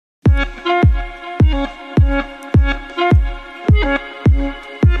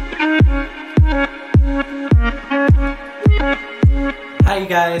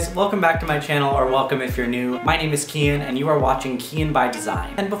guys, welcome back to my channel, or welcome if you're new. My name is Kyian and you are watching Kyian by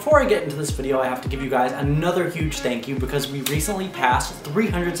Design. And before I get into this video, I have to give you guys another huge thank you because we recently passed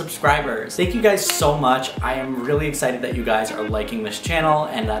 300 subscribers. Thank you guys so much. I am really excited that you guys are liking this channel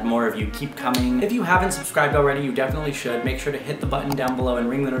and that more of you keep coming. If you haven't subscribed already, you definitely should. Make sure to hit the button down below and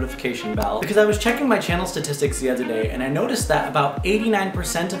ring the notification bell, because I was checking my channel statistics the other day and I noticed that about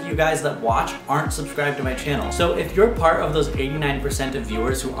 89% of you guys that watch aren't subscribed to my channel. So if you're part of those 89% of viewers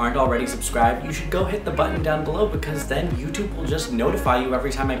who aren't already subscribed, you should go hit the button down below, because then YouTube will just notify you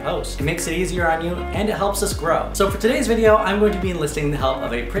every time I post. It makes it easier on you and it helps us grow. So for today's video, I'm going to be enlisting the help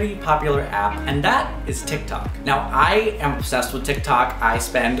of a pretty popular app, and that is TikTok. Now, I am obsessed with TikTok. I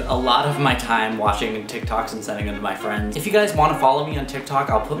spend a lot of my time watching TikToks and sending them to my friends. If you guys want to follow me on TikTok,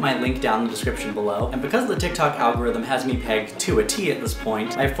 I'll put my link down in the description below. And because the TikTok algorithm has me pegged to a T at this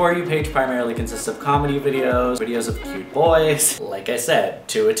point, my For You page primarily consists of comedy videos, videos of cute boys, like I said,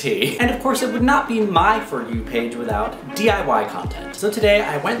 to a T. And of course, it would not be my For You page without DIY content. So today,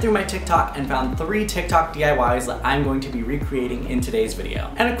 I went through my TikTok and found 3 TikTok DIYs that I'm going to be recreating in today's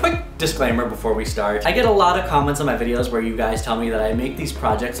video. And a quick disclaimer before we start. I get a lot of comments on my videos where you guys tell me that I make these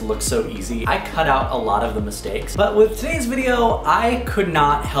projects look so easy. I cut out a lot of the mistakes. But with today's video, I could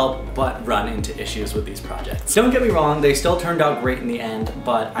not help but run into issues with these projects. Don't get me wrong, they still turned out great in the end,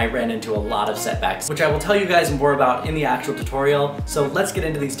 but I ran into a lot of setbacks, which I will tell you guys more about in the actual tutorial. So let's get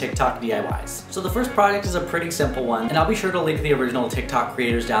into these TikTok DIYs. So the first project is a pretty simple one, and I'll be sure to link the original TikTok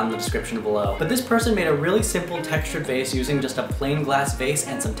creators down in the description below. But this person made a really simple textured vase using just a plain glass vase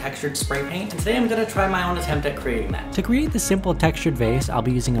and some textured spray paint, and today I'm gonna try my own attempt at creating that. To create the simple textured vase, I'll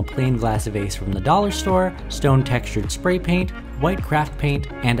be using a plain glass vase from the dollar store, stone textured spray paint, white craft paint,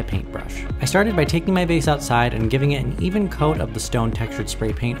 and a paintbrush. I started by taking my vase outside and giving it an even coat of the stone textured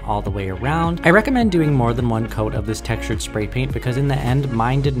spray paint all the way around. I recommend doing more than one coat of this textured spray paint because in the end,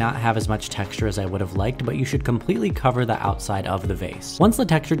 mine did not have as much texture as I would have liked, but you should completely cover the outside of the vase. Once the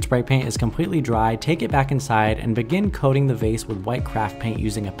textured spray paint is completely dry, take it back inside and begin coating the vase with white craft paint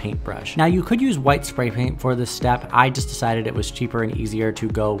using a paintbrush. Now you could use white spray paint for this step. I just decided it was cheaper and easier to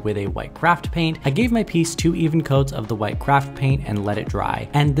go with a white craft paint. I gave my piece 2 even coats of the white craft paint and let it dry.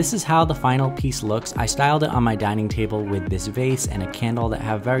 And this is how the final piece looks. I styled it on my dining table with this vase and a candle that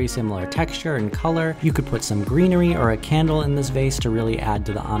have very similar texture and color. You could put some greenery or a candle in this vase to really add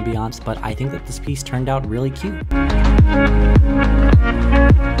to the ambiance, but I think that this piece turned out really cute.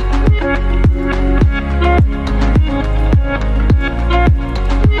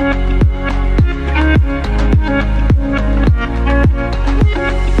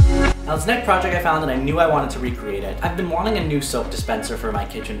 Now this next project I found and I knew I wanted to recreate it. I've been wanting a new soap dispenser for my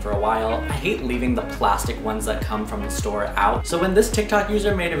kitchen for a while. I hate leaving the plastic ones that come from the store out. So when this TikTok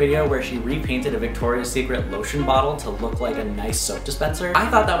user made a video where she repainted a Victoria's Secret lotion bottle to look like a nice soap dispenser, I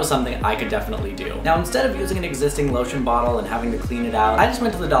thought that was something I could definitely do. Now instead of using an existing lotion bottle and having to clean it out, I just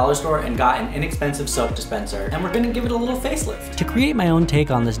went to the dollar store and got an inexpensive soap dispenser, and we're gonna give it a little facelift. To create my own take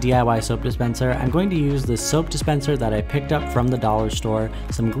on this DIY soap dispenser, I'm going to use this soap dispenser that I picked up from the dollar store,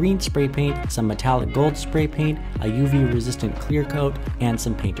 some green spray paint, some metallic gold spray paint, a UV resistant clear coat, and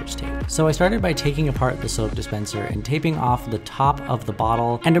some painter's tape. So I started by taking apart the soap dispenser and taping off the top of the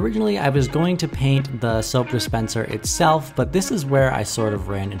bottle, and originally I was going to paint the soap dispenser itself, but this is where I sort of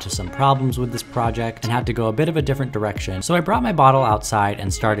ran into some problems with this project and had to go a bit of a different direction. So I brought my bottle outside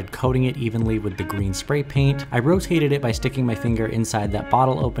and started coating it evenly with the green spray paint. I rotated it by sticking my finger inside that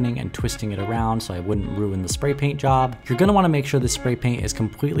bottle opening and twisting it around so I wouldn't ruin the spray paint job. You're gonna wanna make sure the spray paint is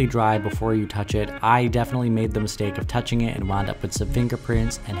completely dry before you touch it. I definitely made the mistake of touching it and wound up with some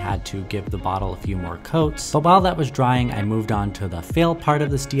fingerprints and had to give the bottle a few more coats. But while that was drying, I moved on to the fail part of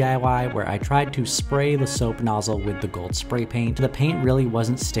this DIY where I tried to spray the soap nozzle with the gold spray paint. The paint really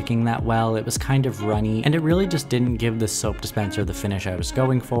wasn't sticking that well. It was kind of runny and it really just didn't give this soap dispenser the finish I was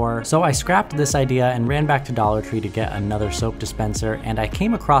going for. So I scrapped this idea and ran back to Dollar Tree to get another soap dispenser, and I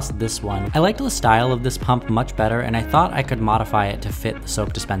came across this one. I liked the style of this pump much better and I thought I could modify it to fit the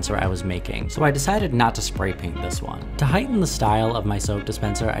soap dispenser I was making. So I decided not to spray paint this one. To heighten the style of my soap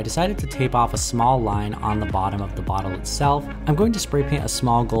dispenser, I decided to tape off a small line on the bottom of the bottle itself. I'm going to spray paint a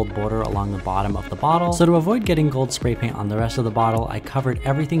small gold border along the bottom of the bottle. So to avoid getting gold spray paint on the rest of the bottle, I covered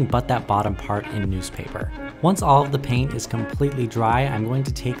everything but that bottom part in newspaper. Once all of the paint is completely dry, I'm going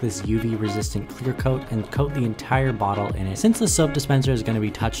to take this UV resistant clear coat and coat the entire bottle in it. Since the soap dispenser is going to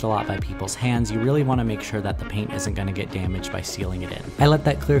be touched a lot by people's hands, you really want to make sure that the paint isn't going to get damaged by sealing it in. I let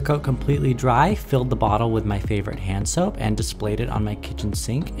that clear coat completely dry, filled the bottle with my favorite hand soap, and displayed it on my kitchen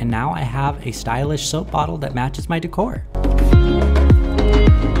sink, and now I have a stylish soap bottle that matches my decor.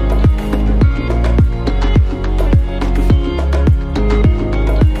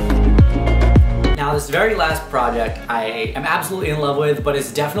 this very last project I am absolutely in love with, but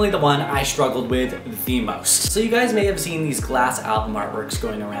it's definitely the one I struggled with the most. So you guys may have seen these glass album artworks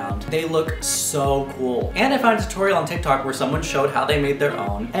going around. They look so cool. And I found a tutorial on TikTok where someone showed how they made their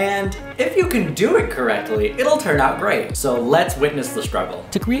own, and if you can do it correctly, it'll turn out great. So let's witness the struggle.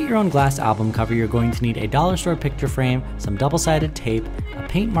 To create your own glass album cover, you're going to need a dollar store picture frame, some double-sided tape, a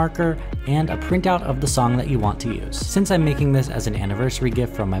paint marker, and a printout of the song that you want to use. Since I'm making this as an anniversary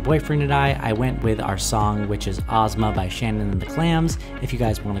gift from my boyfriend and I went with our song, which is Ozma by Shannon and the Clams. If you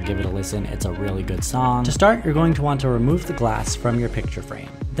guys want to give it a listen, it's a really good song. To start, you're going to want to remove the glass from your picture frame.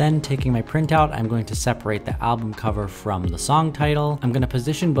 Then, taking my printout, I'm going to separate the album cover from the song title. I'm going to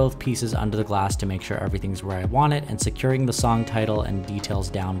position both pieces under the glass to make sure everything's where I want it, and securing the song title and details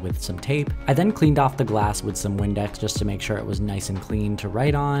down with some tape. I then cleaned off the glass with some Windex just to make sure it was nice and clean to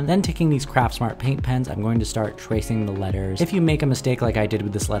write on. Then, taking these Craft Smart paint pens, I'm going to start tracing the letters. If you make a mistake like I did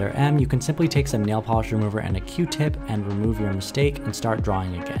with this letter M, you can simply take some nail polish remover and a Q-tip and remove your mistake and start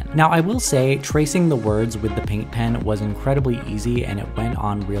drawing again. Now, I will say tracing the words with the paint pen was incredibly easy and it went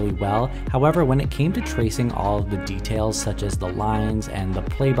on really well. However, when it came to tracing all of the details such as the lines and the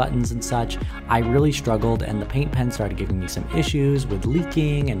play buttons and such, I really struggled, and the paint pen started giving me some issues with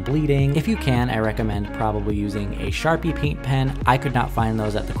leaking and bleeding. If you can, I recommend probably using a Sharpie paint pen. I could not find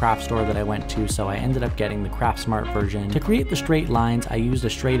those at the craft store that I went to, so I ended up getting the Craft Smart version. To create the straight lines, I used a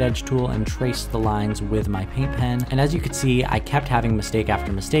straight edge tool and traced the lines with my paint pen. And as you could see, I kept having mistake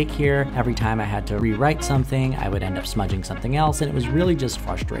after mistake here. Every time I had to rewrite something, I would end up smudging something else, and it was really just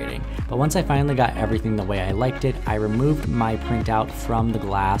frustrating. But once I finally got everything the way I liked it, I removed my printout from the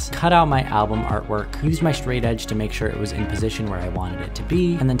glass, cut out my album artwork, used my straight edge to make sure it was in position where I wanted it to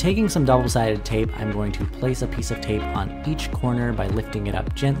be, and then taking some double-sided tape, I'm going to place a piece of tape on each corner by lifting it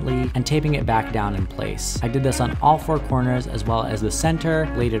up gently and taping it back down in place. I did this on all four corners as well as the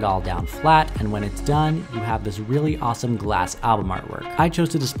center, laid it all down flat, and when it's done, you have this really awesome glass album artwork. I chose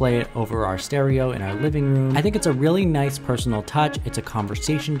to display it over our stereo in our living room. I think it's a really nice personal touch, it's a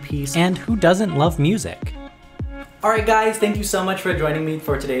conversation piece, and who doesn't love music? Alright guys, thank you so much for joining me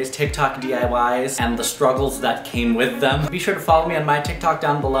for today's TikTok DIYs and the struggles that came with them. Be sure to follow me on my TikTok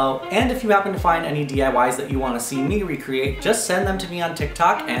down below, and if you happen to find any DIYs that you want to see me recreate, just send them to me on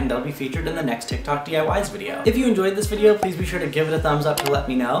TikTok and they'll be featured in the next TikTok DIYs video. If you enjoyed this video, please be sure to give it a thumbs up to let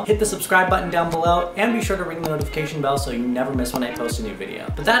me know. Hit the subscribe button down below and be sure to ring the notification bell so you never miss when I post a new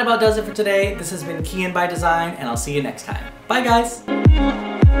video. But that about does it for today. This has been Kyian by Design, and I'll see you next time. Bye guys!